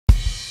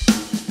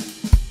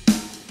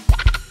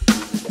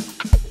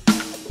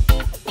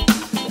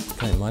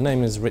My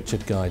name is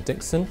Richard Guy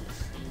Dixon.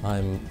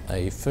 I'm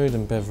a food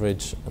and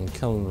beverage and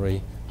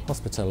culinary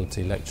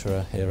hospitality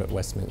lecturer here at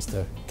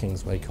Westminster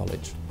Kingsway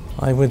College.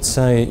 I would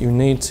say you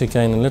need to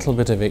gain a little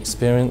bit of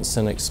experience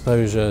and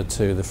exposure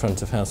to the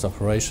front of house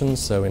operations,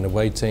 so in a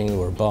waiting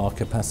or a bar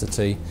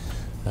capacity,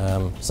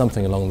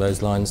 something along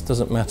those lines.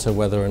 Doesn't matter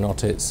whether or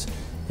not it's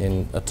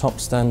in a top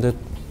standard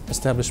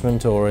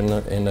establishment or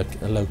in a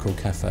local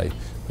cafe,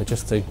 but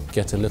just to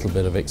get a little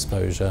bit of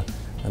exposure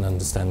and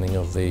understanding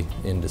of the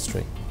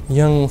industry.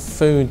 Young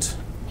food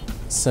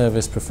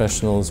service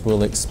professionals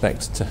will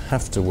expect to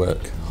have to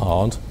work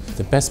hard.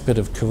 The best bit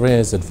of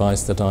careers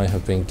advice that I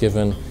have been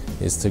given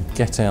is to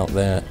get out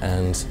there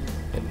and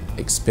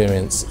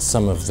experience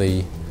some of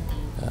the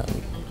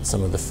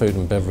food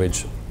and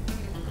beverage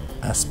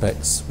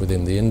aspects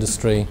within the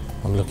industry.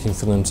 I'm looking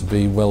for them to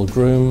be well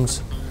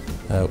groomed,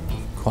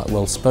 quite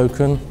well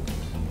spoken,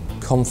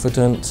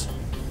 confident,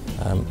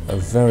 a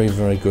very,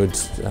 very good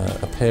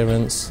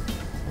appearance,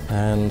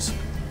 and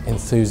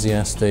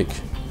enthusiastic.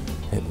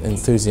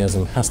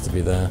 Enthusiasm has to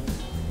be there.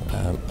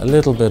 A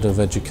little bit of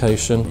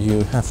education.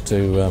 You have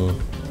to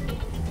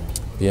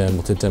be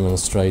able to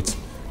demonstrate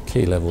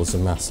key levels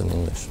of maths and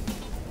English.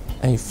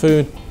 A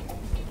food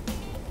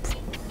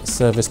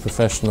service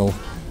professional,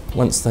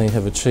 once they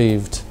have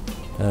achieved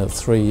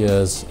 3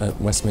 years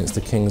at Westminster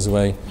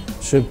Kingsway,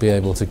 should be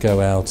able to go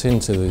out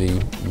into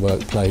the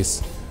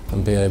workplace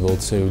and be able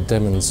to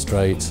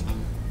demonstrate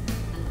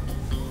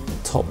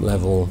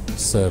top-level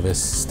service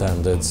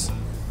standards,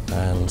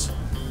 and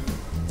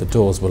the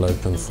doors will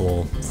open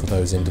for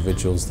those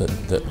individuals that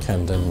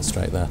can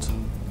demonstrate that.